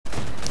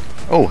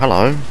Oh,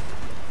 hello.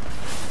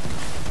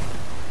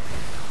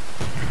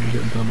 I'm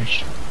getting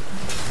damaged.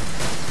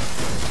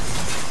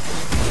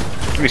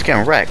 He's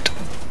getting wrecked.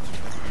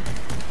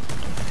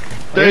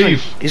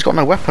 Dave! He's got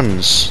no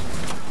weapons.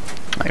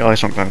 That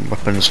guy's not got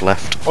weapons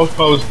left. I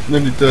was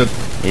nearly dead.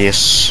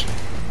 Yes.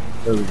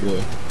 There we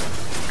go.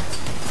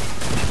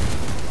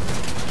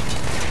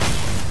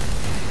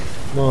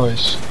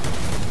 Nice.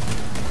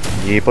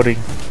 Yeah, buddy.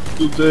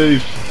 Good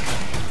Dave.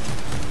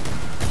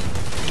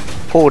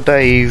 Poor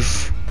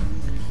Dave.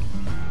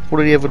 What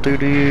did he ever do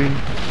to you?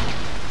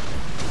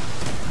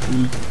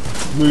 You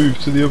move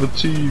to the other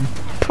team.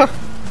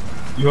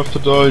 You have to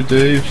die,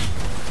 Dave.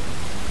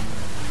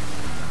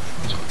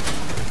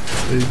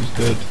 Dave is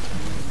dead.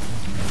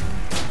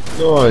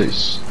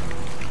 Nice.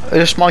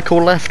 Just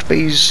Michael left, but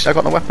I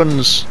got no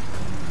weapons.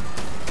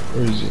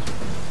 Where is he?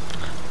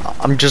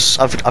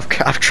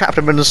 I've trapped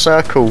him in a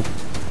circle.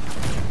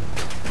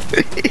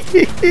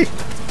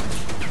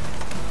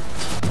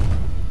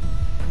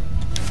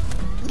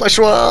 Nice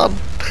one.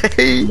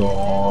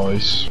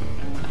 Nice.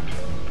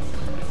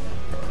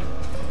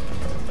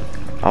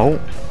 Oh,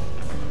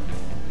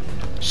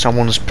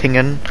 someone's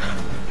pinging.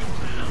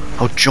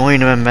 I'll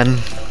join him then.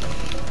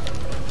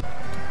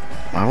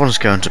 I was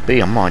going to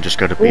B. I might just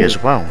go to B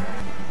as well.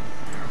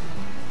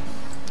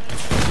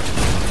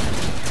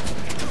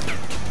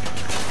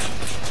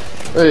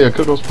 Hey, I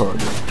could have power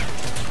again.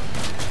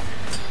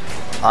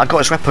 I got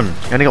his weapon.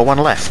 He only got one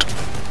left.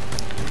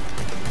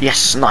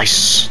 Yes,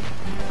 nice.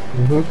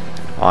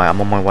 Alright,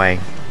 I'm on my way.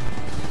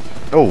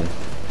 Oh.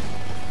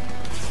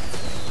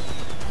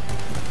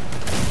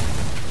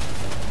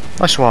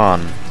 Nice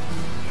one.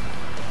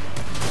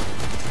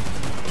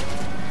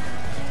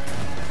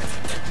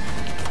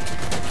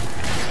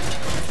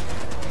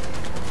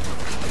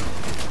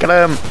 Get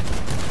him.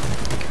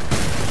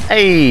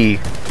 Hey.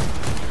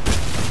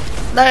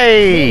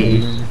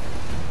 Hey.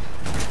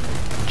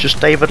 Just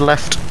David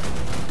left.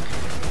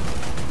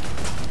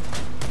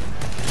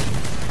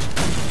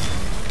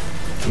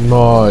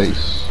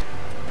 Nice.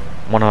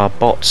 One of our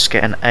bots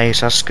getting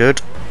A's, that's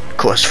good.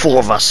 Cause 4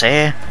 of us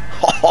here.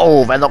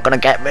 Oh, they're not gonna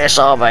get this,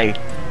 are they?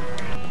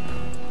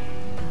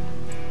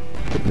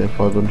 Getting there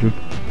 500.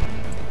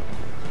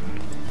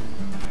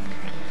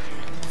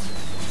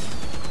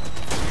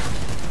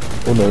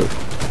 Oh no.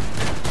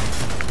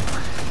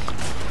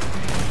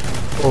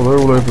 Oh, they're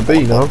all over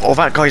B now. Oh,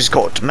 that guy's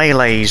got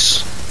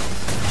melees.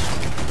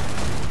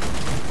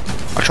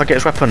 I'll try to get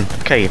his weapon.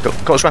 Okay,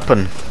 got his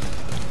weapon.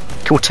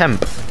 Kill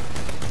temp.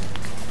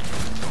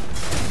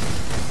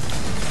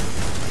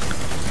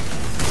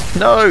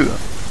 No!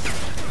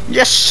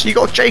 Yes, you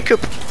got Jacob!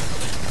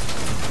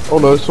 Oh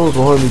no, someone's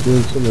behind me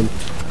doing something.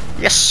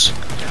 Yes!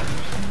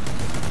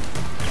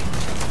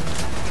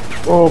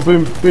 Oh,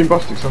 boom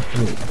bastic's after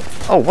me.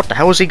 Oh, what the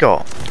hell has he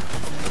got?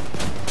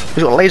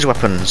 He's got laser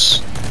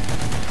weapons.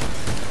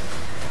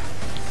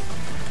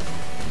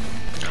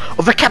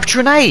 Oh, they're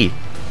capturing A!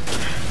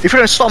 If we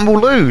don't stop them,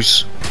 we'll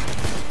lose!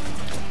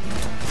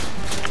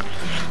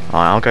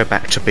 Alright, I'll go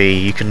back to B,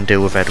 you can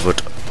deal with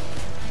Edward.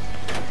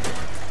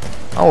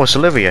 Oh, it's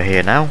Olivia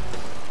here now.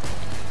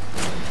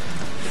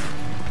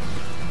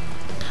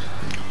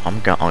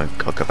 I'll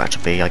go back to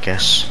B, I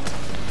guess.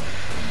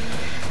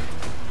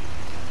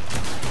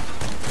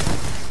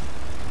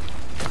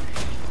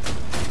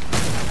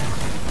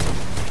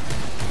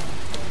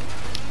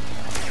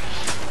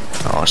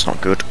 Oh, it's not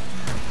good.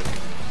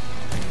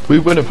 We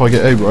win if I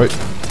get A, right?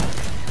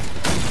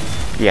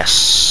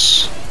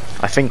 Yes,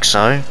 I think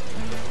so.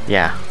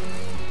 Yeah.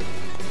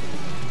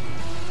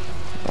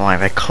 Right,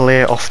 they're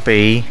clear off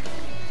B.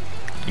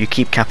 You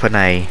keep capping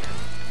A.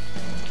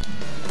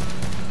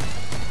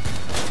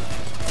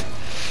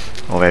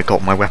 Oh, they've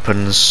got my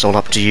weapons. All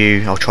up to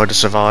you. I'll try to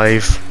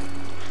survive.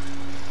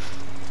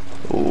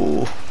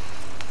 Ooh.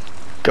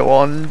 Go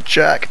on,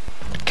 Jack.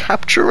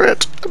 Capture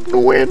it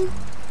and win.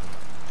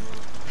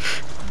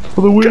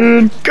 For the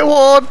win! Go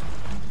on!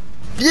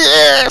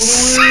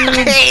 Yes!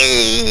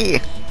 Hey!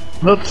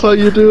 That's how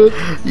you do it.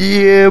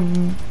 Yeah,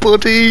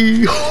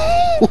 buddy!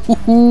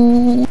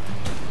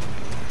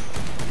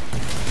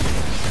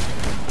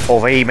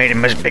 Oh, he made a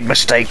big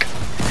mistake.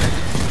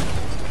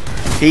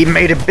 He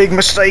made a big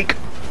mistake.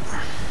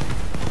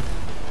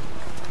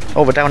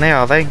 Oh, we're down here,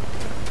 are they?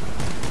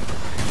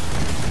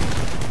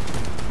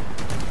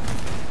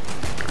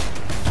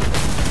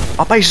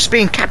 Our base is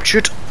being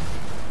captured.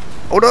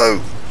 Oh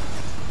no!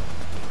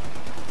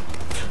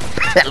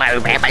 Hello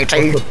there,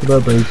 matey.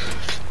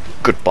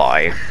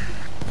 Goodbye.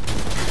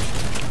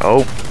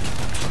 Oh,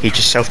 he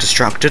just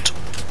self-destructed.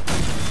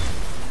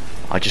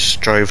 I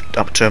just drove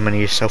up to him and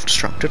he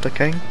self-destructed,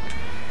 okay.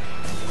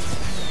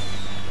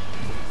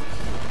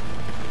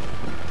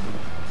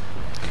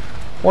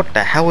 What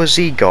the hell has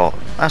he got?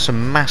 That's a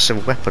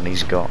massive weapon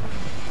he's got.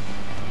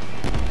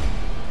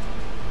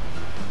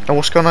 Oh,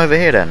 what's going on over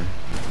here then?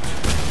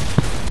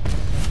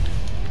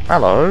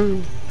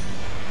 Hello?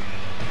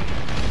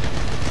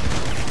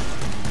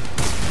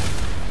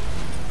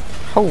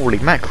 Holy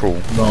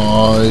mackerel.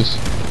 Nice.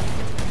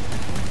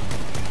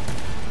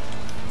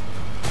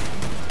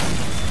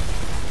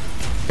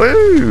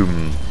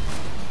 Boom!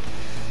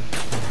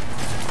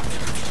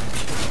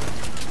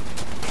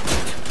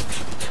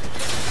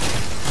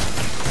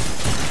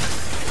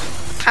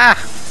 Ah!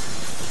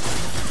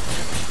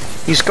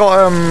 He's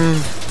got,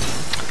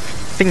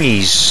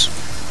 thingies.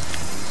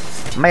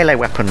 Melee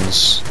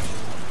weapons.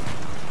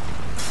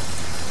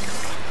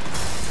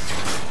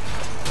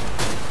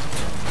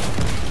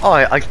 Oh,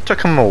 I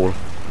took them all.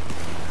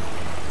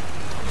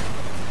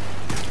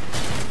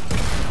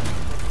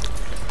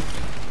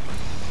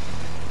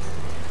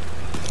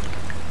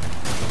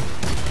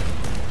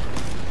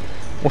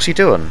 What's he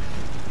doing?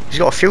 He's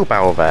got a fuel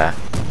barrel there.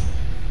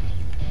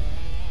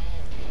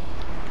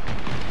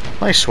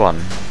 Nice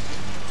one.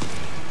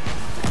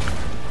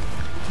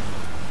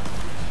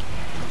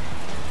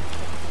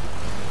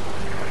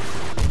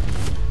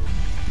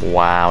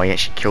 Wow, he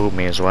actually killed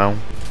me as well.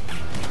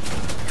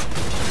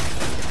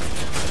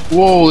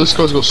 Whoa, this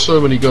guy's got so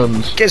many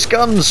guns. Get his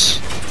guns!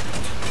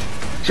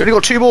 He's only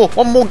got 2 more.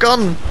 1 more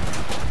gun!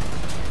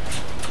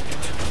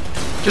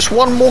 Just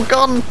 1 more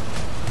gun!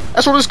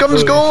 That's all his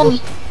gun's gone!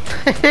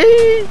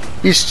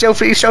 He's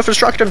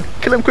self-destructing.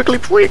 Kill him quickly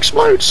before he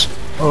explodes.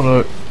 Oh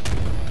no.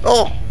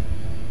 Oh!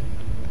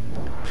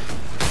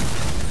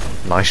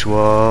 Nice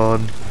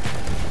one.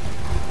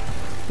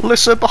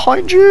 Lissa,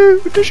 behind you!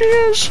 There she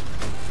is!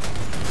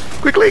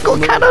 Quickly,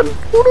 got a cannon!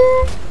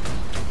 Oh no!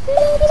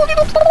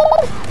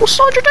 We'll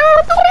slide you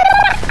down!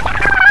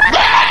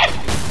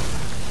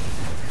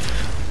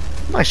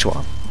 Nice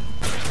one.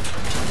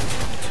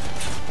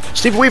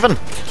 Steve Weaven!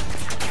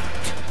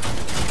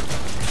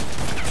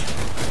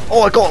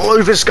 Oh, I got all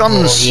of his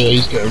guns! Oh yeah,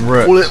 he's getting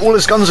wrecked. All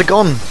his guns are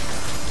gone.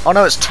 Oh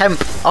no, it's Temp.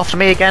 After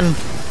me again.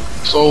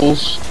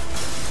 Souls.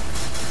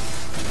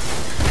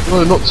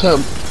 No, not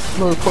Temp.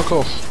 No, fuck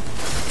off.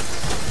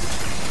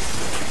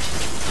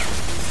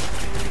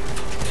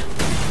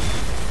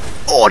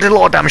 Oh, I did a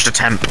lot of damage to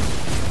Temp.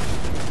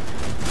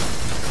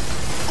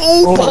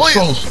 Oh, behind!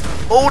 Souls.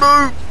 Oh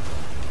no!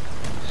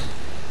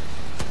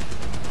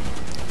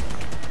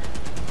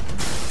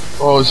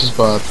 Oh, this is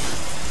bad.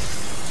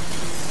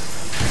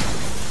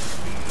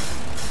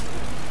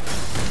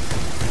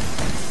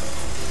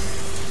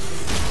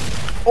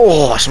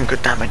 Oh, that's some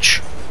good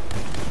damage.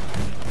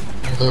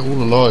 Oh, they're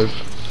all alive.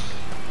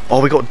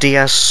 Oh, we got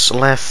DS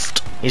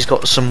left. He's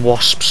got some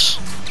wasps.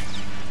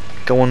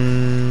 Go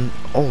on.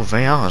 Oh,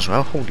 they are as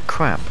well. Holy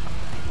crap!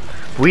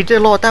 We did a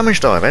lot of damage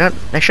though.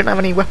 They shouldn't have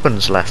any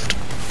weapons left.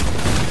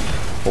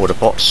 Oh, the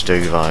bots do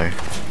though.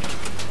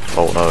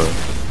 Oh no.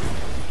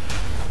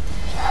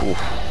 Whew.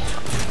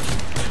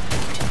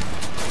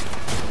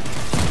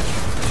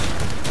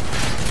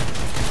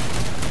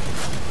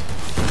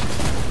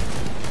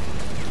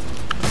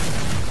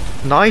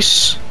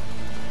 Nice.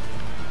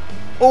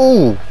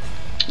 Oh,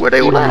 where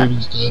they all at?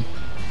 Dead.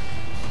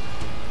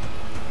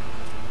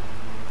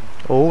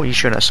 Oh, he's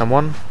shooting at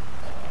someone.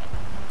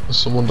 There's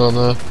someone down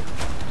there.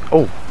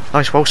 Oh,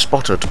 nice, well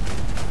spotted.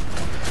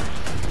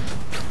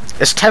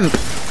 It's Temp.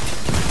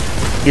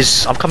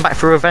 I've come back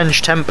for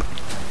revenge, Temp.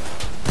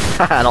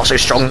 Haha, not so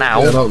strong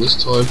now. Get out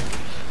this time.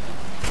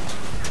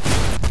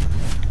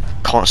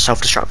 Can't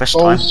self-destruct this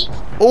Souls.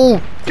 time.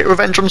 Oh, get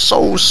revenge on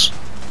Souls.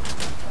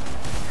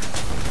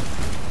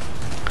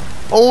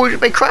 Oh,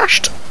 they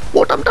crashed.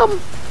 What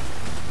dum-dum.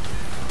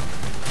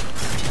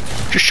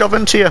 Just shove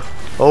into you.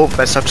 Oh,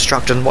 they're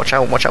self-destructing. Watch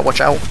out, watch out, watch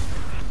out.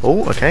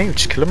 Oh, okay,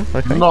 just kill him.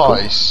 Okay,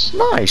 Nice.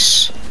 cool.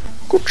 Nice.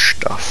 Good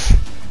stuff.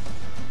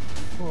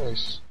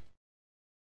 Nice.